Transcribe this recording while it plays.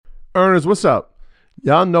Earners, what's up?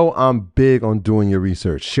 Y'all know I'm big on doing your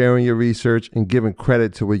research, sharing your research, and giving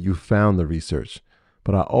credit to where you found the research.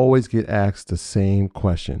 But I always get asked the same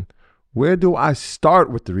question. Where do I start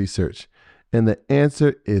with the research? And the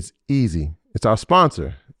answer is easy. It's our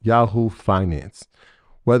sponsor, Yahoo Finance.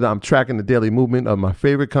 Whether I'm tracking the daily movement of my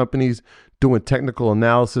favorite companies, doing technical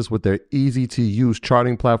analysis with their easy-to-use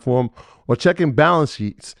charting platform, or checking balance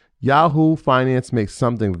sheets, Yahoo Finance makes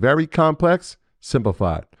something very complex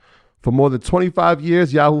simplified. For more than 25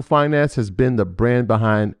 years, Yahoo Finance has been the brand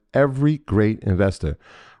behind every great investor.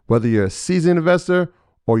 Whether you're a seasoned investor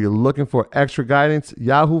or you're looking for extra guidance,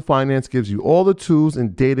 Yahoo Finance gives you all the tools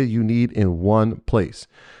and data you need in one place.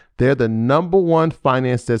 They're the #1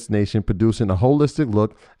 finance destination, producing a holistic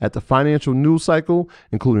look at the financial news cycle,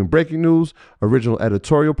 including breaking news, original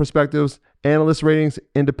editorial perspectives, analyst ratings,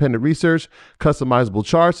 independent research, customizable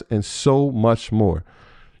charts, and so much more.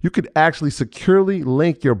 You could actually securely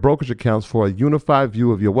link your brokerage accounts for a unified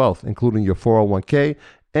view of your wealth, including your 401k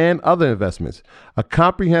and other investments. A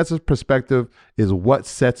comprehensive perspective is what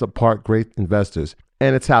sets apart great investors,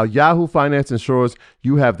 and it's how Yahoo Finance ensures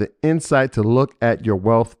you have the insight to look at your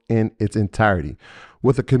wealth in its entirety.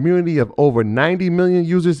 With a community of over 90 million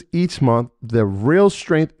users each month, the real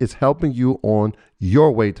strength is helping you on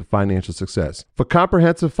your way to financial success. For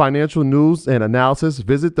comprehensive financial news and analysis,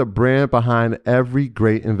 visit the brand behind every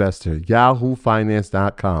great investor,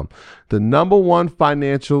 yahoofinance.com. The #1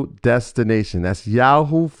 financial destination. That's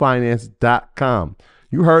yahoofinance.com.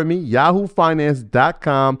 You heard me,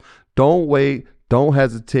 yahoofinance.com. Don't wait. Don't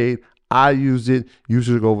hesitate. I use it. You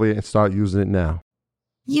should go over there and start using it now.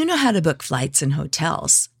 You know how to book flights and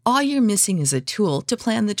hotels. All you're missing is a tool to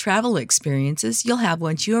plan the travel experiences you'll have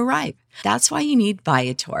once you arrive. That's why you need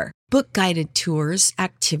Viator. Book guided tours,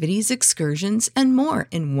 activities, excursions, and more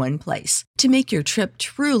in one place to make your trip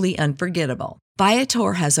truly unforgettable.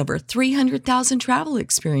 Viator has over 300,000 travel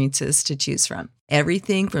experiences to choose from.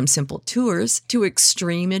 Everything from simple tours to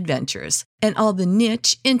extreme adventures and all the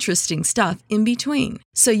niche, interesting stuff in between.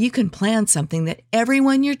 So you can plan something that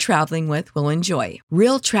everyone you're traveling with will enjoy.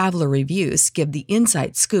 Real traveler reviews give the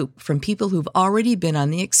inside scoop from people who've already been on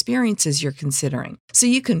the experiences you're considering. So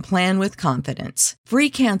you can plan with confidence. Free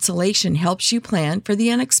cancellation helps you plan for the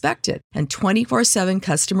unexpected. And 24/7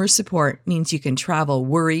 customer support means you can travel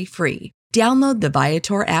worry-free. Download the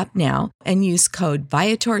Viator app now and use code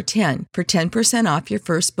Viator10 for 10% off your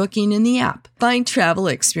first booking in the app. Find travel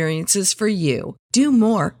experiences for you. Do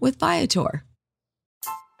more with Viator.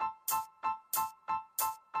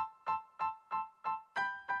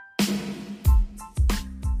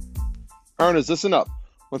 Earners, listen up.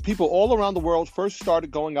 When people all around the world first started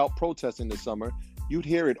going out protesting this summer, you'd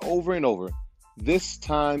hear it over and over. This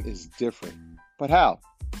time is different. But how?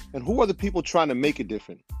 And who are the people trying to make it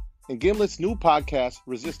different? In Gimlet's new podcast,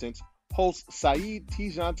 Resistance, host Saeed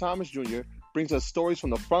Tijan Thomas Jr. brings us stories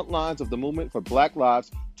from the front lines of the movement for Black lives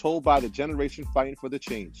told by the generation fighting for the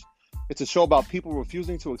change. It's a show about people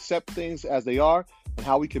refusing to accept things as they are and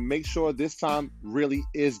how we can make sure this time really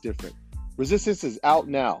is different. Resistance is out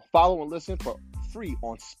now. Follow and listen for free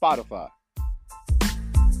on Spotify.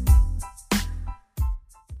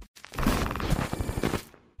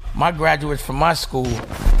 My graduates from my school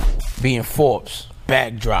being Forbes,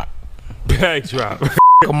 bag drop. Bag drop.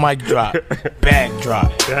 A mic drop. Bag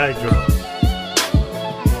drop. Bag drop.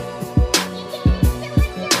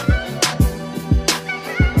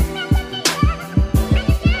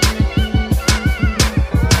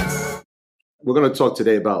 We're going to talk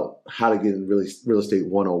today about how to get in real estate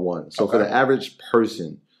 101. So for the average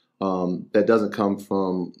person that doesn't come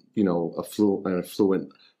from, an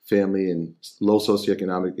affluent family and low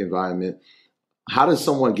socioeconomic environment, how does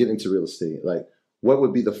someone get into real estate? Like, what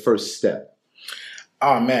would be the first step?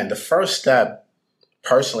 Oh, man, the first step,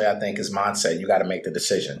 personally, I think is mindset. You got to make the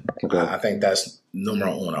decision. Okay. I think that's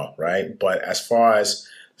numero uno, right? But as far as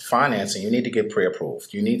financing, you need to get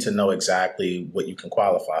pre-approved. You need to know exactly what you can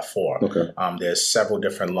qualify for. Okay. There's several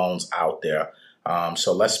different loans out there.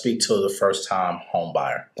 So let's speak to the first-time home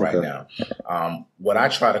buyer right now. What I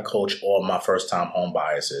try to coach all my first-time home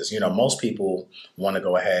buyers is, most people want to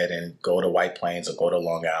go ahead and go to White Plains or go to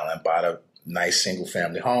Long Island, buy the nice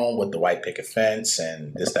single-family home with the white picket fence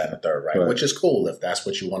and this, that, and the third, right? Which is cool. If that's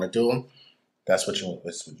what you want to do, that's what you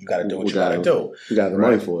got to do. You got to do. You got the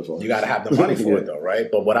money for it. You got to have the money for it, though, right?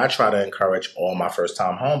 But what I try to encourage all my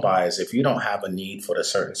first-time home buyers, if you don't have a need for a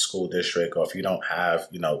certain school district, or if you don't have,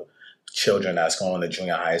 children that's going to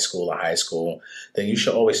junior high school or high school, then you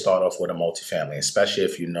should always start off with a multifamily, especially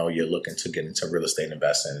if you know you're looking to get into real estate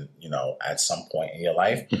investing, at some point in your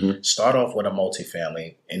life. Start off with a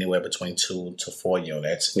multifamily, anywhere between 2 to 4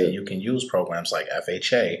 units. And you can use programs like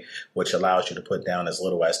FHA, which allows you to put down as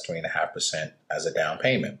little as 3.5% as a down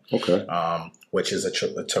payment. Okay. Which is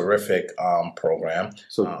a terrific program.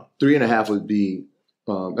 So 3.5 would be,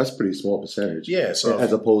 that's a pretty small percentage. Yeah. So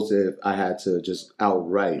as opposed to if I had to just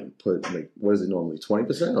outright put, what is it normally, 20%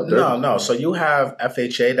 or 30%? No. So you have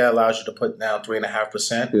FHA that allows you to put down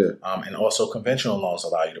 3.5%. Yeah. And also conventional loans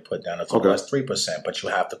allow you to put down as low as 3%. But you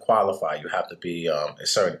have to qualify. You have to be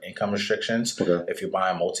certain income restrictions. Okay. If you're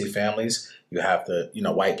buying multifamilies, you have to,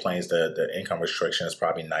 White Plains, the income restriction is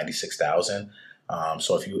probably $96,000.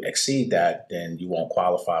 So if you exceed that, then you won't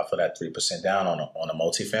qualify for that 3% down on a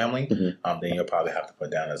multifamily. Then you'll probably have to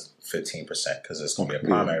put down as 15% because it's going to be a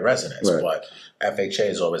primary residence. Right. But FHA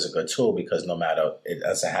is always a good tool because no matter, it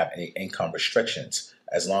doesn't have any income restrictions.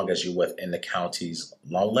 As long as you're within the county's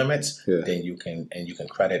loan limits, then you can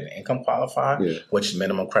credit and income qualify, which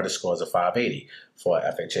minimum credit score is a 580 for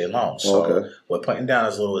an FHA loan. So we're putting down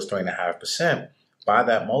as little as 3.5%. Buy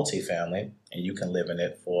that multifamily, and you can live in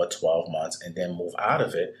it for 12 months, and then move out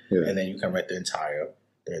of it, and then you can rent the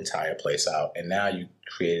entire place out. And now you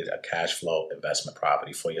created a cash flow investment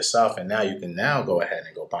property for yourself, and now you can go ahead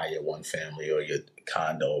and go buy your one family or your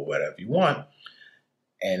condo or whatever you want,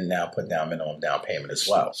 and now put down minimum down payment as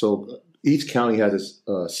well. So each county has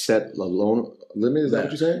a set loan limit. Is that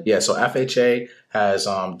what you're saying? Yeah. So FHA has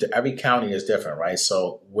every county is different, right?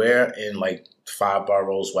 So we're in like 5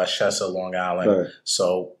 boroughs: Westchester, Long Island. Right.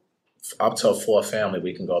 So up to a 4 family,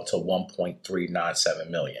 we can go up to 1.397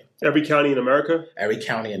 million. Every county in America? Every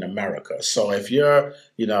county in America. So if you're,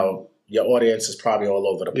 your audience is probably all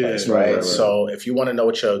over the place, right? So if you want to know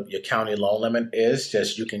what your county loan limit is,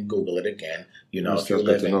 you can Google it again. If you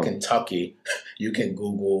live in Kentucky, you can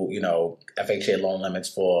Google, FHA loan limits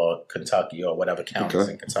for Kentucky or whatever counties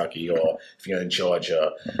in Kentucky, or if you're in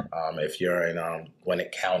Georgia, if you're in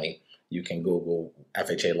Gwinnett County, you can Google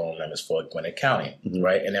FHA loan limits for Gwinnett County,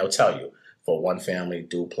 right? And they'll tell you for one family,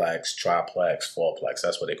 duplex, triplex, fourplex.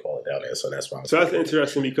 That's what they call it down there. So that's why. So that's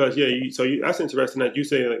interesting because that's interesting that you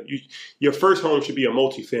say that your first home should be a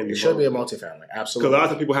multifamily. It should be a multifamily, absolutely. Because a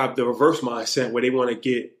lot of people have the reverse mindset where they want to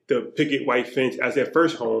get the picket white fence as their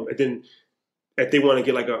first home, and then if they want to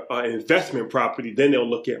get like an investment property, then they'll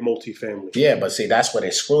look at multifamily. Yeah, but see, that's where they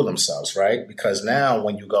screw themselves, right? Because now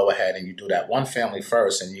when you go ahead and you do that one family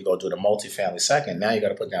first and you go do the multifamily second, now you got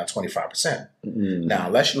to put down 25%. Now,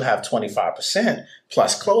 unless you have 25%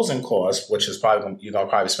 plus closing costs, which is probably, you're going to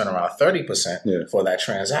probably spend around 30% for that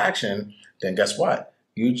transaction, then guess what?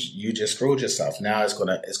 You just screwed yourself. Now it's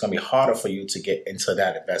gonna be harder for you to get into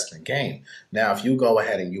that investment game. Now, if you go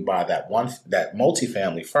ahead and you buy that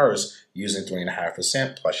multifamily first using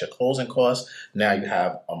 3.5% plus your closing costs, now you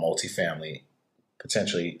have a multifamily.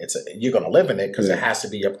 Potentially, you're going to live in it because it has to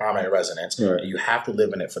be your primary residence. Right. You have to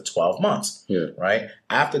live in it for 12 months. Right?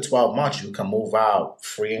 After 12 months, you can move out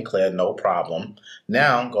free and clear, no problem.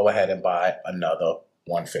 Now, go ahead and buy another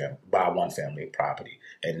one family property,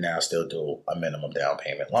 and now still do a minimum down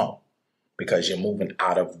payment loan because you're moving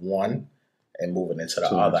out of one and moving into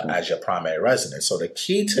the other as your primary residence. So the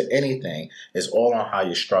key to anything is all on how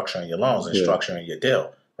you're structuring your loans and structuring your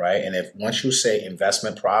deal, right? And if once you say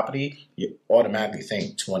investment property, you automatically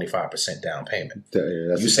think 25% down payment.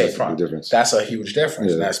 That's you say a difference. That's a huge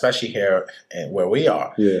difference, now, especially here where we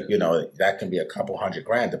are. That can be a couple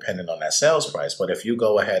 $100,000 depending on that sales price. But if you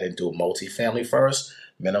go ahead and do multifamily first,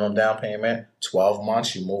 minimum down payment, 12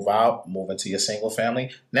 months, you move out, move into your single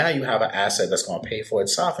family. Now you have an asset that's going to pay for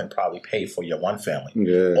itself and probably pay for your one family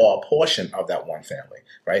or a portion of that one family.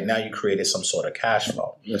 Right now, you created some sort of cash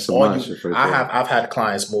flow. I've had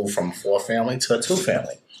clients move from 4 family to a 2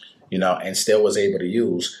 family, and still was able to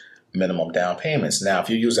use minimum down payments. Now, if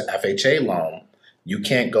you use an FHA loan, you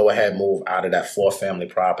can't go ahead and move out of that 4 family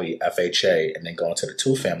property FHA and then go into the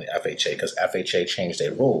 2 family FHA because FHA changed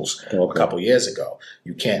their rules a couple years ago.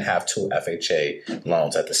 You can't have 2 FHA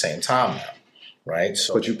loans at the same time now, right?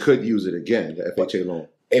 So, but you could use it again, the FHA loan.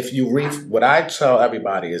 If you what I tell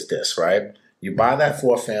everybody is this, right? You buy that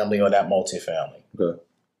 4 family or that multifamily. Okay.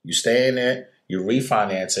 You stay in it, you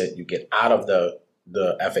refinance it, you get out of the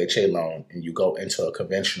FHA loan and you go into a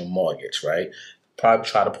conventional mortgage, right? Probably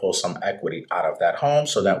try to pull some equity out of that home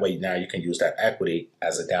so that way now you can use that equity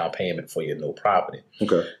as a down payment for your new property.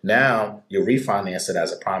 Okay. Now you refinance it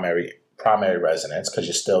as a primary residence because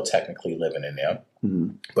you're still technically living in there,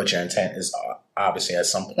 but your intent is obviously at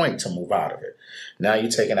some point to move out of it. Now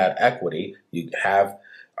you're taking that equity, you have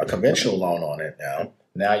a conventional loan on it now,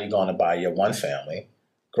 Now you're going to buy your one family.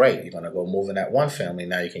 Great. You're going to go move in that one family.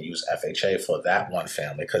 Now you can use FHA for that one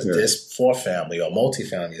family because this 4-family or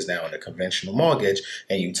multifamily is now in a conventional mortgage,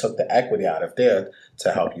 and you took the equity out of there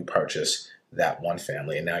to help you purchase that one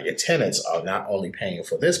family. And now your tenants are not only paying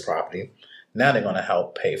for this property, now they're going to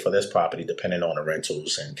help pay for this property depending on the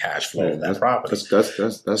rentals and cash flow of that property.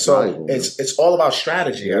 That's so valuable. It's all about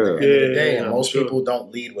strategy at the end of the day, and most people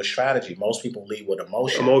don't lead with strategy. Most people lead with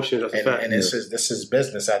emotion. That's a fact. And this is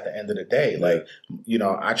business at the end of the day. Like,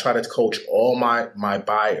 I try to coach all my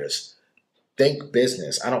buyers. Think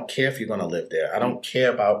business. I don't care if you're going to live there. I don't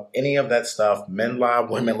care about any of that stuff. Men lie,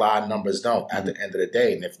 women lie, numbers don't at the end of the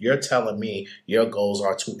day. And if you're telling me your goals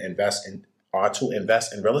are to invest in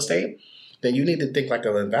real estate, then you need to think like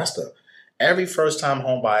an investor. Every first-time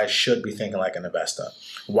home buyer should be thinking like an investor.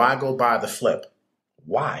 Why go buy the flip?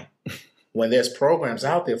 Why? When there's programs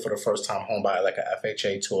out there for the first-time home buyer, like a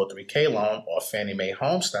FHA 203K loan or Fannie Mae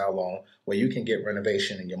home style loan, where you can get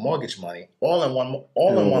renovation and your mortgage money all in one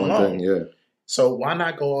loan. Thing, So why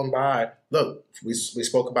not go and buy? Look, we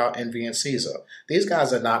spoke about Envy and Caesar. These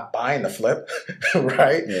guys are not buying the flip,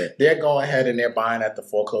 right? Yeah. They're going ahead and they're buying at the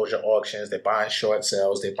foreclosure auctions. They're buying short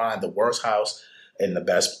sales. They're buying the worst house in the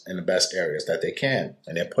best areas that they can,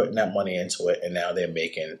 and they're putting that money into it. And now they're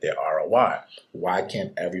making their ROI. Why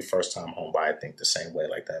can't every first-time home buyer think the same way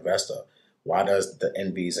like the investor? Why does the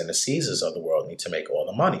Envies and the Caesars of the world need to make all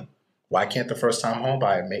the money? Why can't the first-time home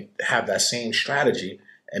buyer have that same strategy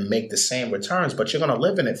and make the same returns, but you're going to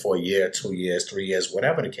live in it for a year, 2 years, 3 years,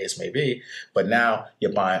 whatever the case may be. But now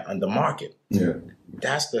you're buying under market. Yeah.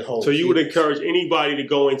 That's the whole. So you would encourage anybody to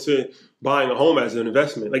go into buying a home as an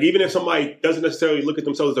investment. Like, even if somebody doesn't necessarily look at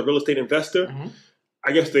themselves as a real estate investor,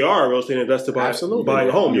 I guess they are a real estate investor by buying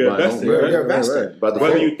a home. You're investing, right? You're investing. Right.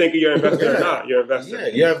 Whether you think you're an investor or not, you're investing. Yeah,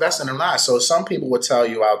 you're investing or not. So some people would tell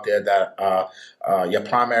you out there that your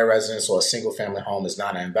primary residence or a single-family home is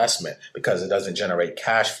not an investment because it doesn't generate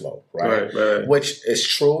cash flow, right? Which is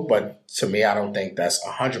true, but to me, I don't think that's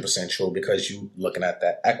 100% true because you're looking at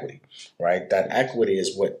that equity, right? That equity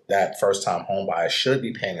is what that first-time home buyer should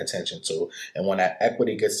be paying attention to. And when that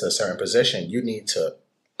equity gets to a certain position, you need to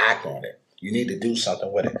act on it. You need to do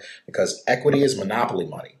something with it because equity is monopoly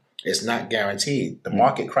money. It's not guaranteed. The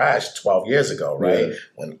market crashed 12 years ago, right?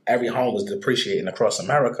 When every home was depreciating across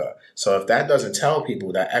America. So if that doesn't tell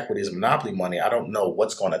people that equity is monopoly money, I don't know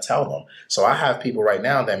what's going to tell them. So I have people right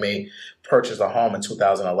now that may purchase a home in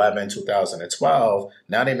 2011, 2012.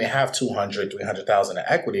 Now they may have 200, 300,000 in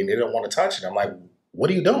equity and they don't want to touch it. I'm like, what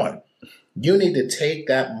are you doing? You need to take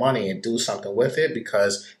that money and do something with it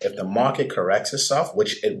because if the market corrects itself,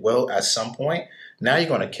 which it will at some point, now you're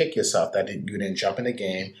going to kick yourself that you didn't jump in the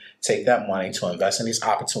game, take that money to invest in these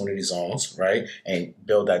opportunity zones, right? And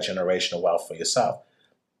build that generational wealth for yourself.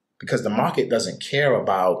 Because the market doesn't care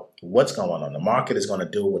about what's going on. The market is going to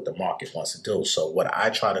do what the market wants to do. So what I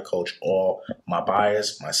try to coach all my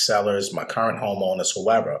buyers, my sellers, my current homeowners,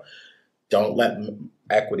 whoever, don't let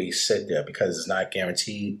equity sit there because it's not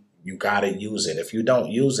guaranteed. You got to use it. If you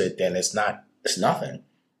don't use it, then it's nothing.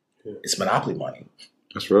 It's monopoly money.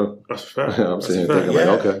 That's real. That's fair. I'm sitting here thinking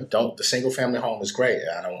okay. The single family home is great.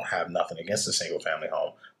 I don't have nothing against the single family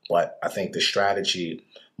home, but I think the strategy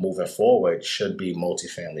moving forward should be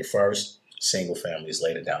multifamily first, single families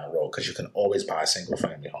later down the road, because you can always buy a single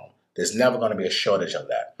family home. There's never going to be a shortage of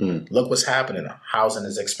that. Look what's happening. Housing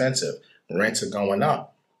is expensive. Rents are going up.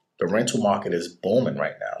 The rental market is booming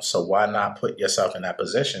right now. So why not put yourself in that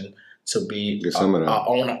position to be an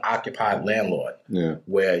owner-occupied landlord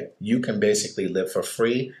where you can basically live for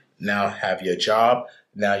free, now have your job,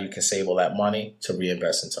 now you can save all that money to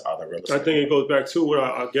reinvest into other real estate. I think it goes back to what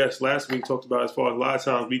our guest last week talked about as far as a lot of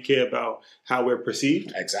times we care about how we're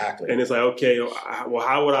perceived. Exactly. And it's like, okay, well,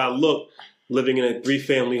 how would I look living in a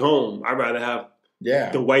 3-family home? I'd rather have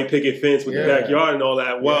the white picket fence with the backyard and all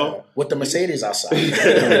that. Well, with the Mercedes outside.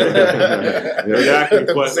 Exactly.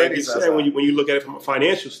 But like you said, when you look at it from a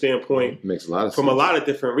financial standpoint, it makes a lot of from sense. a lot of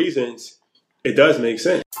different reasons, it does make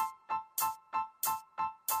sense.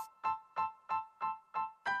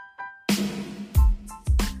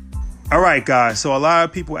 All right, guys. So a lot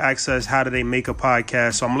of people ask us, how do they make a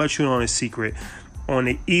podcast? So I'm going to let you know on a secret. On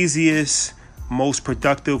the easiest, most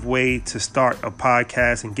productive way to start a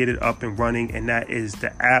podcast and get it up and running, and that is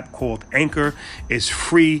the app called Anchor. It's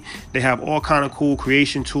free. They have all kind of cool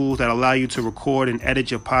creation tools that allow you to record and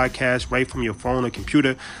edit your podcast right from your phone or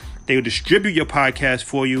computer. They will distribute your podcast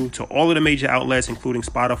for you to all of the major outlets, including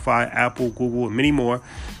Spotify, Apple, Google, and many more.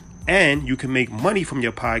 And you can make money from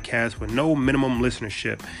your podcast with no minimum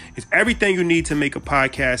listenership. It's everything you need to make a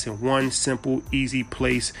podcast in one simple, easy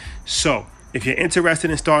place. So if you're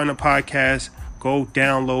interested in starting a podcast, go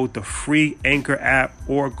download the free Anchor app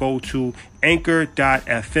or go to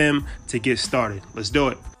anchor.fm to get started. Let's do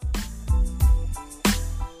it.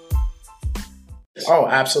 Oh,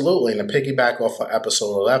 absolutely. And to piggyback off of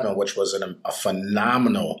episode 11, which was a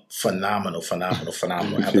phenomenal episode.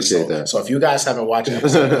 That. So if you guys haven't watched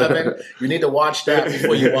episode 11, you need to watch that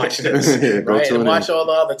before you watch this, right? And watch all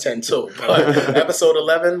the other 10 too. But episode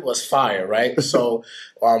 11 was fire, right? So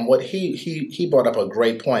what he brought up a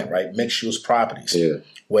great point, right? Mixed use properties,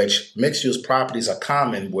 which mixed use properties are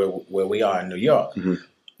common where we are in New York. Mm-hmm.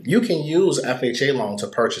 You can use FHA loan to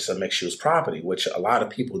purchase a mixed-use property, which a lot of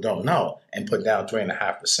people don't know, and put down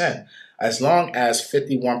 3.5%, as long as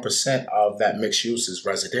 51% of that mixed use is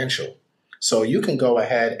residential. So you can go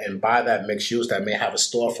ahead and buy that mixed use that may have a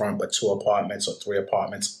storefront, but 2 apartments or 3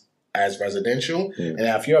 apartments as residential. And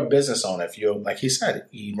if you're a business owner, if you're, like he said,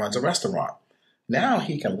 he runs a restaurant. Now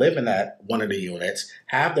he can live in that one of the units,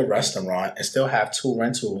 have the restaurant, and still have 2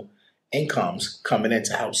 rental incomes coming in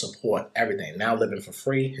to help support everything. Now living for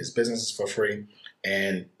free, his business is for free,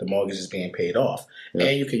 and the mortgage is being paid off. Yep.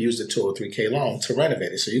 And you can use the 2 or 3K loan to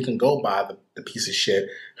renovate it. So you can go buy the piece of shit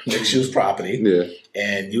mixed-use property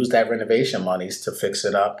and use that renovation monies to fix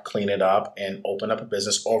it up, clean it up, and open up a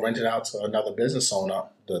business or rent it out to another business owner,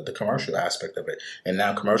 the commercial aspect of it. And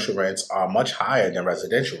now commercial rents are much higher than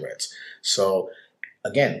residential rents. So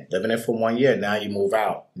again, living it for 1 year, now you move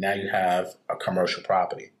out. Now you have a commercial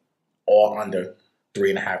property. Or under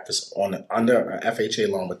 3.5% under an FHA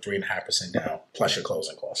loan with 3.5% down, plus your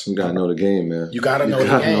closing costs. You gotta know the game, man. You gotta know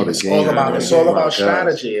the game. It's all about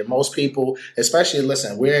strategy. And most people, especially,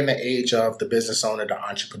 listen, we're in the age of the business owner, the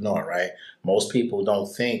entrepreneur, right? Most people don't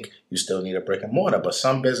think you still need a brick and mortar, but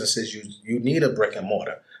some businesses you need a brick and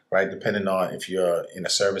mortar, right? Depending on if you're in a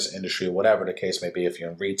service industry, whatever the case may be. If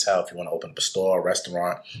you're in retail, if you want to open up a store, a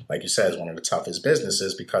restaurant, like you said, is one of the toughest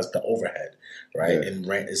businesses because the overhead, right? Yeah. And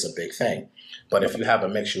rent is a big thing. But if you have a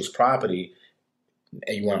mixed-use property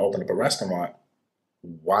and you want to open up a restaurant,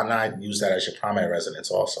 why not use that as your primary residence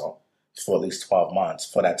also for at least 12 months?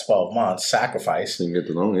 For that 12 months, sacrifice. You can get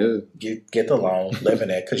the loan, Get the loan, live in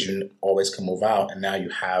it, because you always can move out, and now you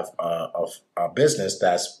have a business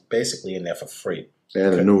that's basically in there for free.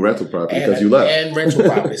 And a new rental property because you left. And rental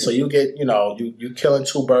property. So you get, you're killing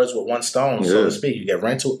 2 birds with 1 stone, so to speak. You get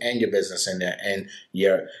rental and your business in there. And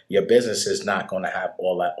your business is not going to have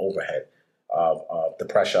all that overhead of the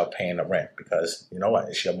pressure of paying the rent because, you know what,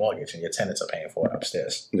 it's your mortgage and your tenants are paying for it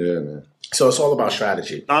upstairs. Yeah, man. So it's all about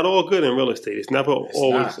strategy. Not all good in real estate. It's never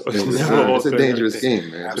always. It's a dangerous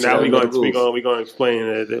game, man. So now we're going to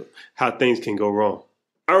explain how things can go wrong.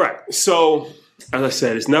 All right. So, as I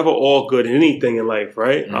said, it's never all good in anything in life,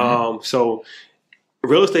 right? Mm-hmm. So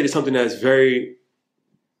real estate is something that's very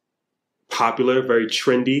popular, very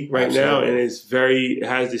trendy right now, and it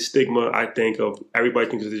has this stigma, I think, of everybody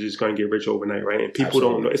thinks they're just going to get rich overnight, right? And people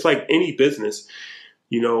don't know. It's like any business.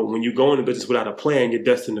 When you go into business without a plan, you're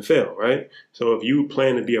destined to fail, right? So if you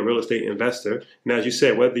plan to be a real estate investor, and as you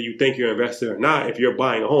said, whether you think you're an investor or not, if you're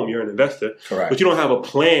buying a home, you're an investor. Correct. But you don't have a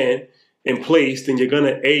plan in place, then you're going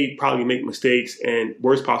to, probably make mistakes, and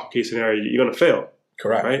worst possible case scenario, you're going to fail.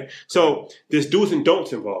 Correct. Right? So there's do's and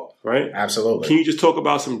don'ts involved, right? Absolutely. Can you just talk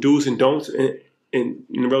about some do's and don'ts in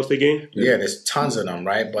the real estate game? Yeah, there's tons of them,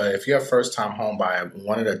 right? But if you're a first-time home buyer,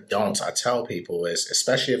 one of the don'ts I tell people is,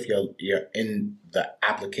 especially if you're in the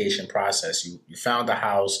application process, you found a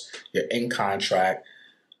house, you're in contract,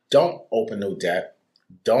 don't open new debt.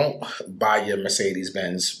 Don't buy your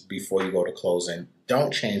Mercedes-Benz before you go to closing.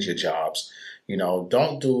 Don't change your jobs.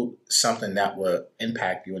 Don't do something that will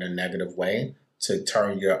impact you in a negative way to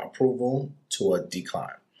turn your approval to a decline,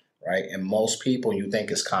 right? And most people, you think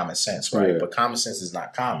it's common sense, right? Yeah. But common sense is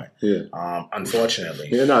not common, unfortunately.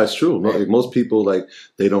 Yeah, no, it's true. Like, most people,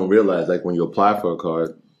 they don't realize, when you apply for a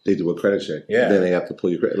car, they do a credit check. Yeah. Then they have to pull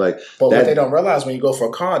your credit. But what they don't realize, when you go for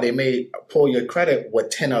a car, they may pull your credit with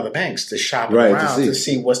 10 other banks to shop around to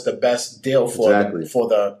see what's the best deal for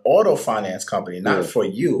the auto finance company, not for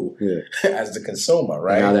you as the consumer,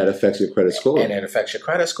 right? And now that affects your credit score. And it affects your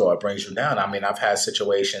credit score. It brings you down. I mean, I've had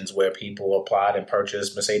situations where people applied and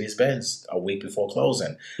purchased Mercedes-Benz a week before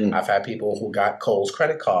closing. I've had people who got Kohl's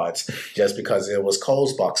credit cards just because there was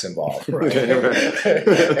Kohl's bucks involved, right?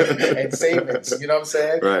 And savings, you know what I'm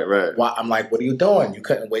saying? Right. Well, I'm like, what are you doing? You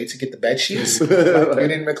couldn't wait to get the bed sheets? You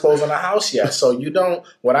didn't even close on the house yet. So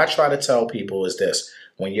what I try to tell people is this: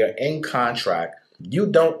 when you're in contract, you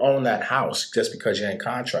don't own that house just because you're in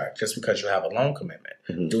contract, just because you have a loan commitment.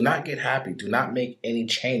 Mm-hmm. Do not get happy. Do not make any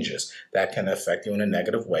changes that can affect you in a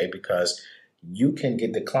negative way, because you can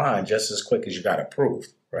get declined just as quick as you got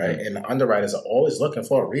approved, right? Mm-hmm. And the underwriters are always looking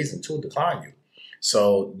for a reason to decline you.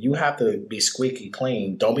 So you have to be squeaky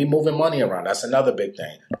clean. Don't be moving money around. That's another big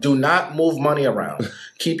thing. Do not move money around.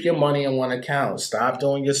 Keep your money in one account. Stop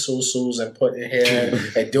doing your susus and putting here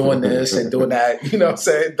and doing this and doing that. You know what I'm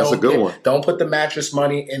saying? That's a good one. Don't put the mattress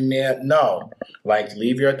money in there. No. Like,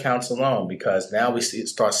 leave your accounts alone, because now we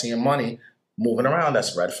start seeing money moving around.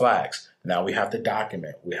 That's red flags. Now we have to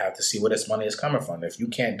document. We have to see where this money is coming from. If you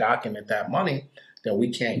can't document that money, then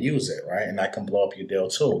we can't use it, right? And that can blow up your deal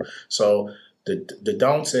too. So the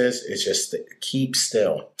don'ts is just keep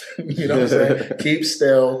still. You know what I'm saying? Keep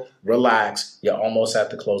still, relax. You're almost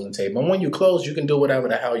at the closing table. And when you close, you can do whatever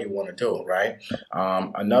the hell you want to do, right?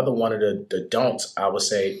 Another one of the don'ts, I would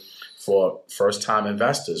say, for first-time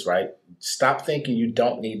investors, right? Stop thinking you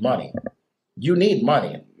don't need money. You need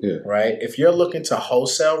money, right? If you're looking to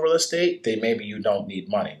wholesale real estate, then maybe you don't need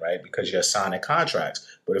money, right? Because you're signing contracts.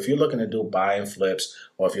 But if you're looking to do buy and flips,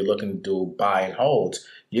 or if you're looking to do buy and holds,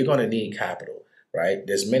 you're going to need capital, right?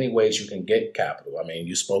 There's many ways you can get capital. I mean,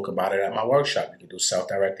 you spoke about it at my workshop. You can do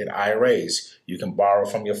self-directed IRAs. You can borrow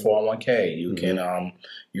from your 401k. You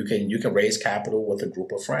can raise capital with a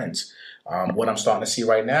group of friends. What I'm starting to see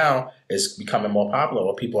right now is becoming more popular,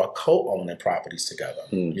 where people are co-owning properties together.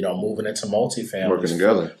 You know, moving into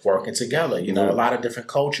multifamily, working together. You know, a lot of different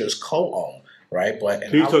cultures co-own, right? But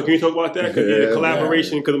can you talk about that? Because the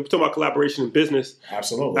collaboration, because I'm talking about collaboration in business.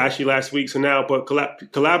 Absolutely. Actually, last week. So now, but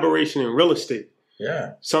collaboration in real estate.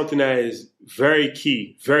 Yeah. Something that is very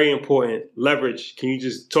key, very important. Leverage. Can you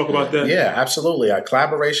just talk about that? Yeah, absolutely.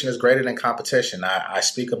 Collaboration is greater than competition. I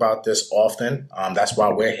speak about this often. That's why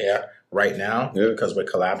we're here right now, because we're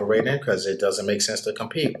collaborating, because it doesn't make sense to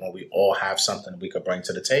compete when we all have something we could bring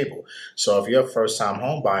to the table. So if you're a first-time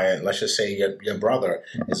home buyer, let's just say your brother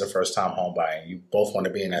is a first-time home buyer, and you both want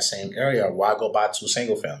to be in that same area, why go buy 2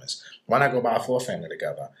 single families? Why not go buy a 4-family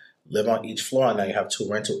together? Live on each floor, and now you have 2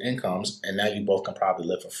 rental incomes, and now you both can probably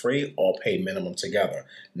live for free or pay minimum together.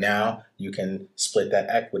 Now you can split that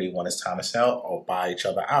equity when it's time to sell, or buy each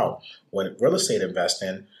other out. When real estate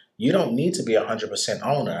investing, you don't need to be 100%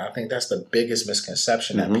 owner. I think that's the biggest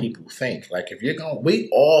misconception that people think. Like, if you're going,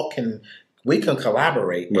 we can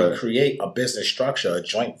collaborate and create a business structure, a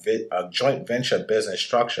joint venture business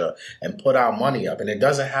structure, and put our money up. And it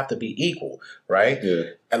doesn't have to be equal, right? Yeah.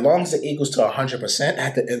 As long as it equals to 100%,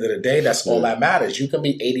 at the end of the day, that's all that matters. You can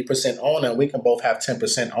be 80% owner, and we can both have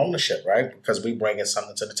 10% ownership, right? Because we bring in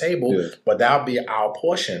something to the table, but that'll be our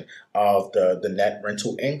portion of the net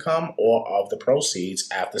rental income or of the proceeds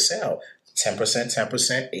after sale. 10%,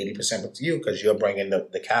 80% with you, because you're bringing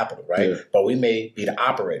the capital, right? But we may be the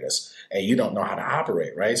operators, and you don't know how to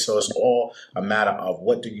operate, right? So it's all a matter of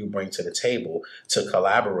what do you bring to the table to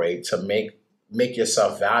collaborate, to make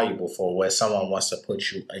yourself valuable for where someone wants to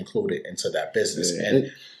put you included into that business. And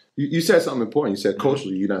you said something important. You said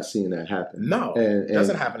culturally, you're not seeing that happen. No, it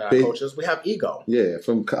doesn't happen in our cultures. We have ego. Yeah,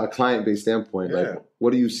 from a client-based standpoint, like,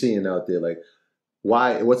 what are you seeing out there? Like,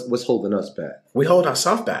 why? What's holding us back? We hold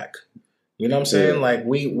ourselves back. You know what I'm saying? Yeah. Like,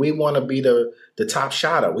 we want to be the top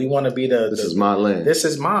shotter. We want to be this is my land. This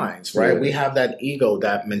is mine, right? Yeah. We have that ego,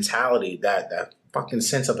 that mentality, that fucking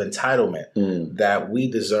sense of entitlement that we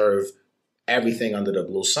deserve everything under the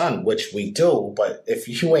blue sun, which we do. But if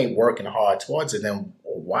you ain't working hard towards it, then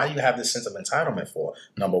why do you have this sense of entitlement for?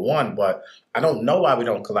 Number one, but I don't know why we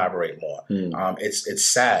don't collaborate more. It's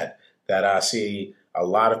sad that I see a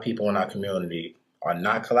lot of people in our community are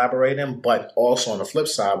not collaborating, but also on the flip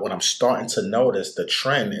side, when I'm starting to notice the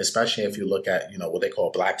trend, especially if you look at, what they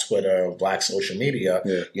call Black Twitter, Black social media,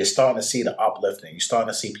 you're starting to see the uplifting. You're starting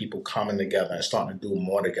to see people coming together and starting to do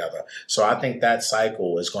more together. So I think that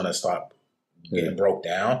cycle is going to start getting broke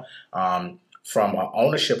down. From an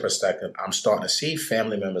ownership perspective, I'm starting to see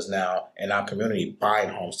family members now in our community buying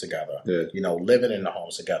homes together, living in the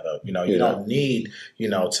homes together. You don't need,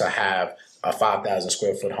 to have a 5,000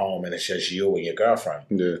 square foot home and it's just you and your girlfriend,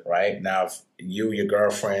 right? Now, if you, your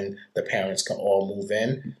girlfriend, the parents can all move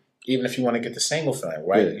in, even if you want to get the single family,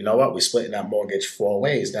 right? Yeah. You know what? We're splitting that mortgage 4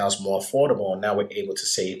 ways. Now it's more affordable, and now we're able to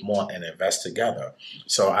save more and invest together.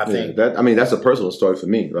 So I think that's a personal story for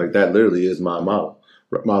me. Like, that literally is my model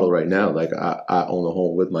right now. Like, I own a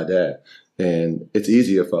home with my dad, and it's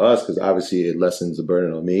easier for us because obviously it lessens the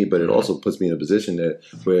burden on me, but it also puts me in a position that,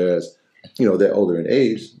 whereas, they're older in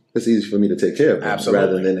age, it's easy for me to take care of them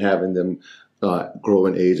rather than having them grow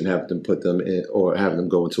in age and having them put them in or having them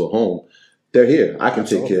go into a home. They're here. I can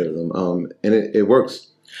take care of them, and it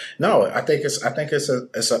works. No, I think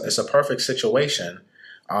it's a perfect situation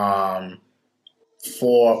for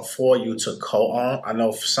you to co-own. I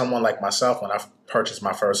know for someone like myself, when I purchased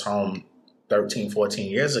my first home 13,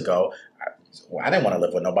 14 years ago, Well, I didn't want to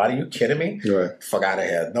live with nobody. You kidding me? Right. Fuck out of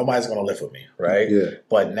here. Nobody's going to live with me, right? Yeah.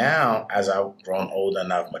 But now, as I've grown older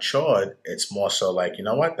and I've matured, it's more so like, you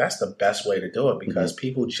know what? That's the best way to do it because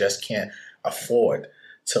people just can't afford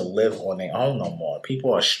to live on their own no more.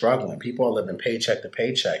 People are struggling. People are living paycheck to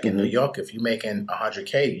paycheck. In New York, if you're making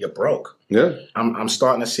 $100K, you're broke. Yeah. I'm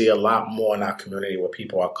starting to see a lot more in our community where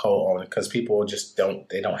people are co-owning because people just don't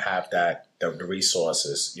have the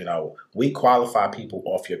resources. You know, we qualify people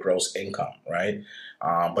off your gross income, right?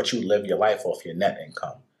 But you live your life off your net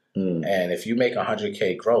income. And if you make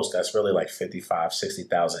 $100K gross, that's really like 55,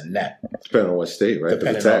 60,000 net. Depending on what state, right?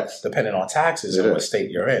 Depending on taxes and what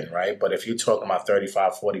state you're in, right? But if you're talking about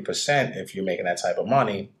 35, 40%, if you're making that type of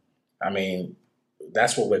money, I mean,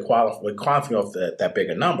 that's what we're qualifying off that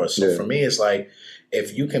bigger number. So for me, it's like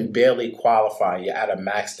if you can barely qualify, you're at a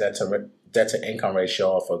max debt to income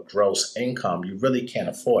ratio of a gross income, you really can't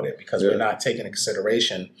afford it because we're not taking into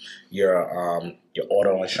consideration your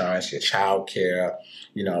auto insurance, your child care,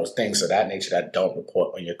 you know, things of that nature that don't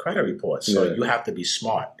report on your credit report. So you have to be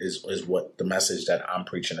smart is what the message that I'm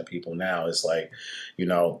preaching to people now is like, you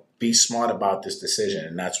know, be smart about this decision.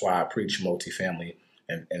 And that's why I preach multifamily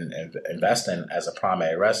and investing as a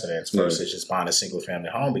primary residence versus just buying a single family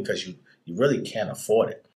home because you really can't afford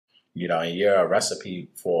it. You know, and you're a recipe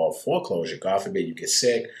for foreclosure. God forbid you get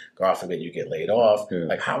sick. God forbid you get laid off.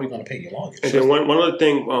 Like, how are we going to pay your mortgage? And then one other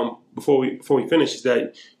thing before we finish is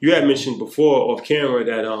that you had mentioned before off camera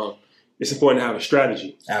that it's important to have a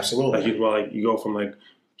strategy. Absolutely. Like you go from like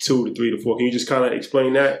 2 to 3 to 4. Can you just kind of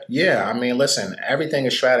explain that? Yeah, I mean, listen, everything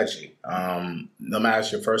is strategy. No matter if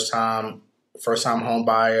it's your first time home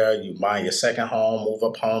buyer, you buy your second home, move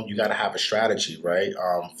up home, you got to have a strategy, right?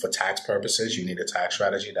 For tax purposes, you need a tax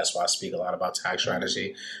strategy. That's why I speak a lot about tax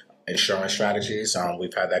strategy, insurance strategies.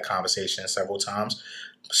 We've had that conversation several times.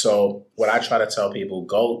 So what I try to tell people,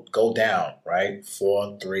 go down, right?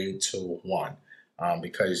 4, 3, 2, 1.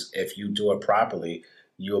 Because if you do it properly,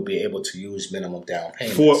 you'll be able to use minimum down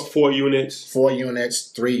payments. 4 units. 4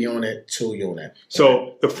 units, 3 unit, 2 unit.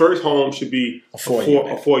 So the first home should be a 4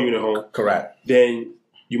 unit home. Correct. Then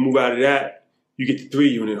you move out of that, you get the 3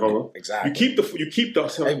 unit home. Exactly. You keep the but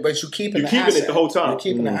you're keeping it the whole time. You're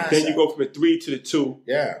keeping the asset. Then you go from a 3 to the 2.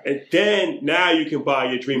 Yeah. And then now you can buy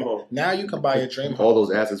your dream home. Now you can buy your dream home. All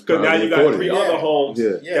those assets. Because now you got 3 other homes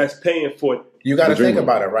that's paying for it. You got to think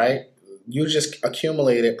about it, right? You just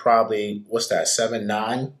accumulated probably,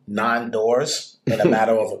 9 doors in a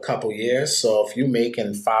matter of a couple years. So if you're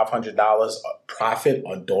making $500 profit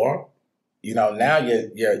a door, you know, now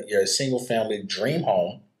your single family dream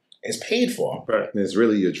home is paid for. Right. And it's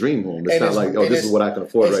really your dream home. It's not like, this is what I can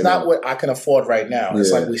afford right now. It's not what I can afford right now.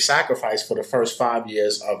 It's like we sacrificed for the first 5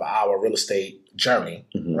 years of our real estate journey,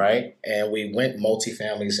 right? And we went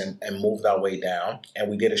multifamilies and moved our way down, and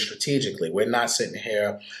we did it strategically. We're not sitting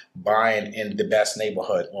here buying in the best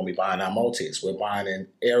neighborhood when we're buying our multis. We're buying in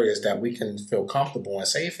areas that we can feel comfortable and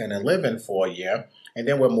safe in and live in for a year. And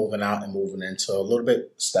then we're moving out and moving into a little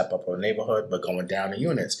bit step up of a neighborhood, but going down in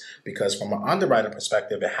units. Because from an underwriting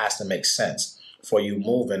perspective, it has to make sense for you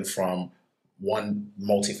moving from one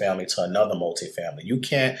multifamily to another multifamily. You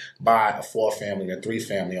can't buy a 4-family or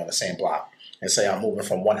 3-family on the same block and say I'm moving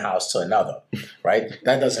from one house to another, right?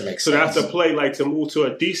 That doesn't make sense. So that's the play, like to move to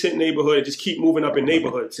a decent neighborhood and just keep moving up in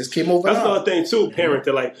neighborhoods. Just keep moving up. That's another thing too, parents.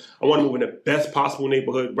 They're like, I want to move in the best possible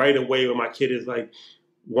neighborhood right away when my kid is like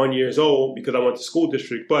 1 year old because I went to school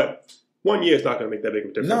district. But 1 year is not going to make that big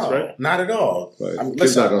of a difference, right? Not at all. Right.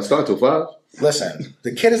 Kid's not going to start till 5. Listen,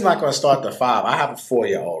 the kid is not going to start till 5. I have a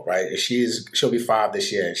 4-year-old, right? She'll be 5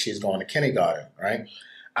 this year, and she's going to kindergarten, right?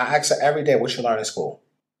 I ask her every day, what you learn in school?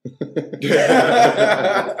 And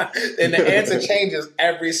the answer changes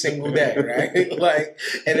every single day, right? Like,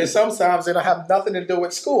 and then sometimes it'll have nothing to do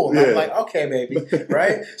with school. And I'm like, okay, baby,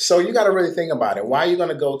 right? So you got to really think about it. Why are you going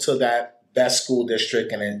to go to that best school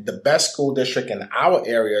district? And then the best school district in our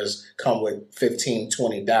areas come with 15,000,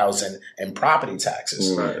 20,000 in property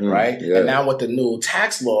taxes, right? Yeah. And now with the new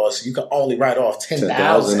tax laws, you can only write off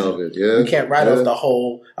 10,000 of it. Yeah. You can't write off the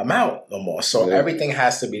whole amount no more. So everything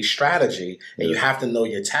has to be strategy, and you have to know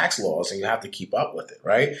your tax laws, and you have to keep up with it,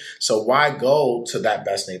 right? So why go to that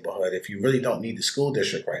best neighborhood if you really don't need the school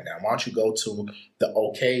district right now? Why don't you go to the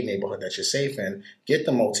okay neighborhood that you're safe in, get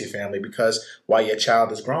the multifamily, because while your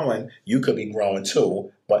child is growing, you could be growing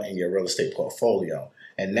too, but in your real estate portfolio.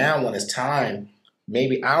 And now when it's time,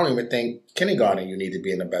 maybe I don't even think kindergarten you need to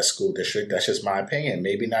be in the best school district. That's just my opinion.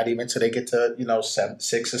 Maybe not even till they get to,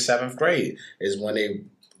 6th or 7th grade is when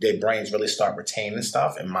their brains really start retaining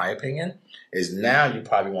stuff, in my opinion, is now you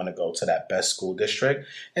probably want to go to that best school district.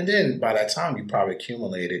 And then by that time, you probably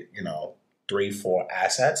accumulated, 3-4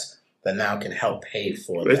 assets. that now can help pay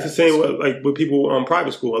for It's that. the same with people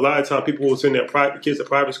private school. A lot of times people will send their kids to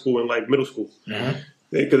private school in like middle school. Mm-hmm.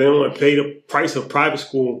 Because they don't want to pay the price of private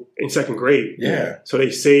school in second grade. Yeah. So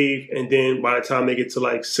they save, and then by the time they get to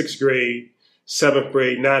like 6th grade, 7th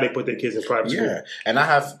grade, now they put their kids in private school. Yeah. And I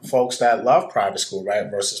have folks that love private school,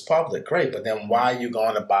 right, versus public. Great. But then why are you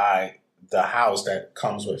going to buy the house that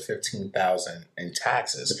comes with $15,000 in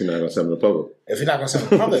taxes? If you're not going to send them to public. If you're not going to send them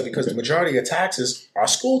to public, because the majority of taxes are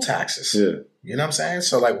school taxes. Yeah. You know what I'm saying?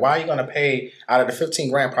 So like, why are you going to pay out of the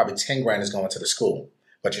 15 grand, probably 10 grand is going to the school,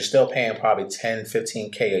 but you're still paying probably 10,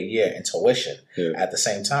 15K a year in tuition at the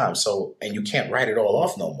same time. So, and you can't write it all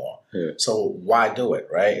off no more. Yeah. So why do it,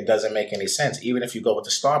 right? It doesn't make any sense. Even if you go with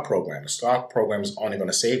the STAR program is only going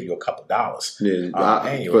to save you a couple dollars. Yeah.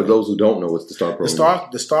 Annually. For those who don't know, what's the STAR program?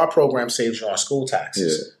 The STAR program saves you on school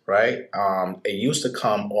taxes, right? It used to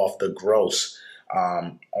come off the gross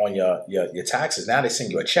on your taxes. Now they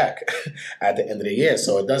send you a check at the end of the year.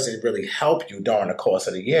 So it doesn't really help you during the course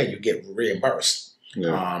of the year. You get reimbursed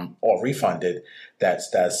or refunded.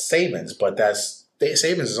 That's savings, but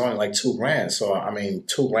savings is only like $2,000. So I mean,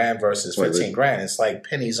 $2,000 versus 15 grand. It's like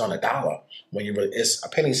pennies on a dollar. When it's a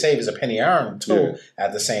penny saved is a penny earned too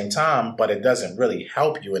at the same time, but it doesn't really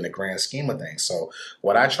help you in the grand scheme of things. So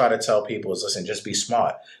what I try to tell people is, listen, just be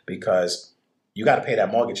smart, because you got to pay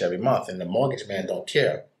that mortgage every month, and the mortgage man don't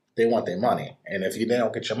care. They want their money, and if they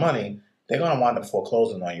don't get your money, they're going to wind up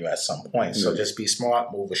foreclosing on you at some point. So just be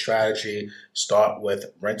smart, move a strategy, start with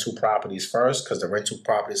rental properties first, because the rental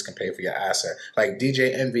properties can pay for your asset. Like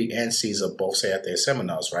DJ Envy and Caesar both say at their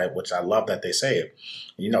seminars, right? Which I love that they say it.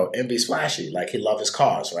 You know, Envy's flashy, like he loves his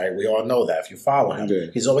cars, right? We all know that if you follow him. Yeah.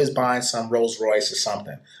 He's always buying some Rolls Royce or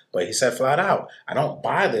something. But he said flat out, I don't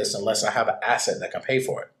buy this unless I have an asset that can pay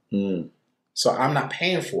for it. Mm. So I'm not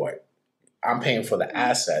paying for it. I'm paying for the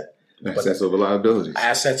asset. Assets over liabilities.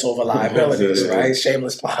 Assets over liabilities, right?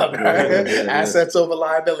 Shameless plug, right? Assets over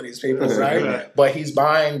liabilities, people, right? But he's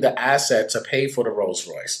buying the asset to pay for the Rolls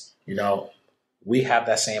Royce. You know, we have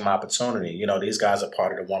that same opportunity. You know, these guys are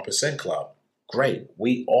part of the 1% club. Great.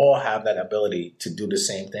 We all have that ability to do the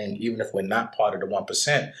same thing. Even if we're not part of the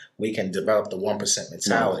 1%, we can develop the 1%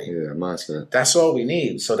 mentality. Yeah, mindset. That's all we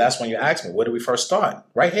need. So that's when you ask me, where do we first start?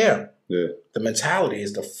 Right here. Yeah. The mentality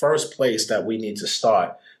is the first place that we need to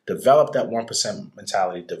start. Develop that 1%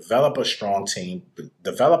 mentality. Develop a strong team.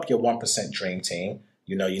 Develop your 1% dream team.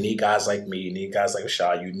 You know, you need guys like me. You need guys like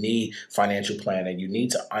Rashad. You need financial planning. You need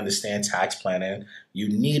to understand tax planning. You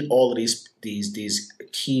need all of these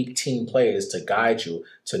key team players to guide you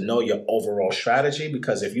to know your overall strategy.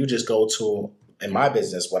 Because if you just go to, in my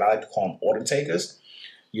business, what I like to call them order takers,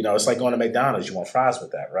 you know, it's like going to McDonald's. You want fries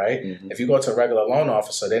with that, right? Mm-hmm. If you go to a regular loan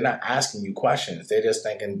officer, they're not asking you questions. They're just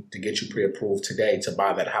thinking to get you pre-approved today to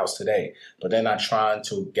buy that house today. But they're not trying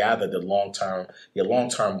to gather your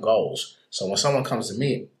long-term goals. So when someone comes to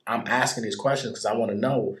me, I'm asking these questions because I want to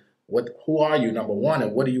know who are you, number one,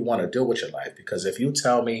 and what do you want to do with your life? Because if you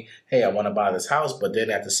tell me, hey, I want to buy this house, but then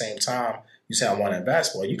at the same time you say I want to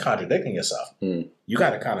invest, well, you're contradicting yourself. You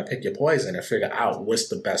got to kind of pick your poison and figure out what's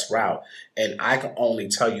the best route. And I can only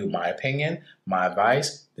tell you my opinion, my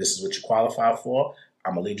advice. This is what you qualify for.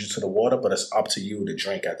 I'm gonna lead you to the water, but it's up to you to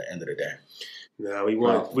drink at the end of the day. Now we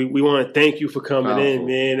want to thank you for coming in,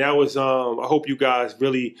 man. That was I hope you guys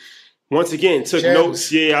really once again took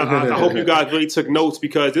notes. Yeah, I hope you guys really took notes,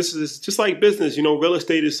 because this is just like business. You know, real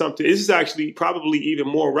estate is something. This is actually probably even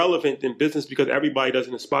more relevant than business, because everybody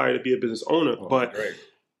doesn't aspire to be a business owner, but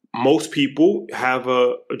most people have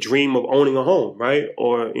a dream of owning a home, right?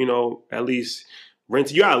 Or, you know, at least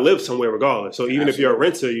rent. You gotta live somewhere regardless. So even if you're a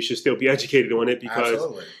renter, you should still be educated on it,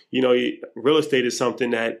 because you know, real estate is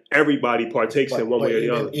something that everybody partakes in one way or the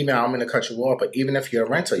other. Even I'm going to cut you off, but even if you're a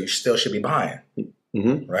renter, you still should be buying,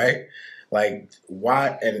 right? Like,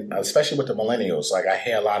 why? And especially with the millennials, like I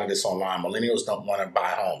hear a lot of this online. Millennials don't want to buy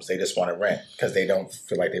homes; they just want to rent because they don't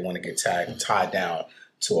feel like they want to get tied down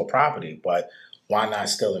to a property. But why not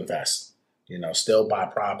still invest? You know, still buy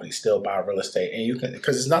property, still buy real estate, and you can,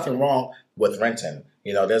 because there's nothing wrong with renting.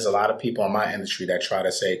 You know, there's a lot of people in my industry that try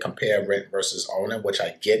to say compare rent versus owning, which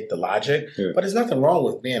I get the logic, but there's nothing wrong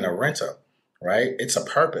with being a renter, right? It's a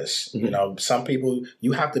purpose. You know, some people,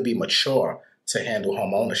 you have to be mature to handle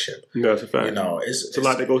home ownership. That's a fact. You know, it's a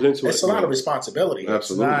lot that goes into it. It's a lot of responsibility.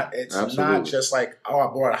 Absolutely. It's not just like, oh, I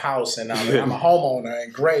bought a house and I'm a homeowner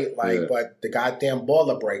and great, but the goddamn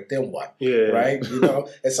boiler break, then what? Right? You know,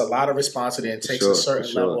 it's a lot of responsibility and it takes a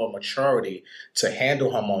certain level of maturity to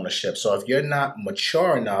handle home ownership. So if you're not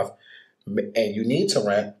mature enough and you need to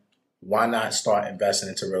rent, why not start investing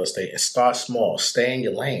into real estate and start small? Stay in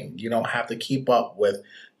your lane. You don't have to keep up with,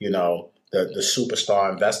 you know, the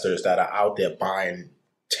superstar investors that are out there buying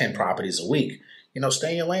 10 properties a week.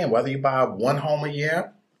 Stay in your lane, whether you buy one home a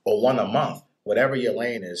year or one a month. Whatever your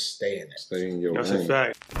lane is, stay in it. Stay in your lane. That's a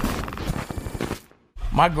fact.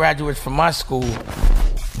 My graduates from my school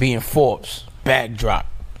being Forbes, bag drop.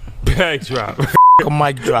 Bag drop. A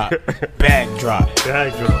mic drop, bag drop.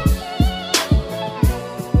 Bag drop.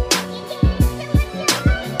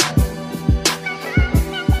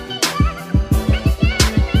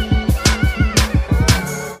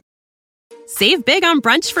 Save big on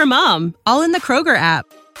brunch for mom, all in the Kroger app.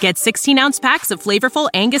 Get 16-ounce packs of flavorful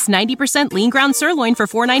Angus 90% lean ground sirloin for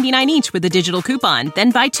 $4.99 each with a digital coupon.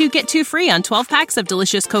 Then buy 2, get 2 free on 12 packs of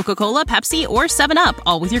delicious Coca-Cola, Pepsi, or 7-Up,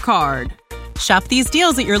 all with your card. Shop these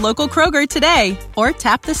deals at your local Kroger today, or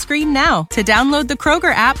tap the screen now to download the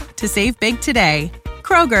Kroger app to save big today.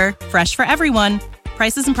 Kroger, fresh for everyone.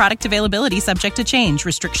 Prices and product availability subject to change.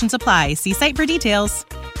 Restrictions apply. See site for details.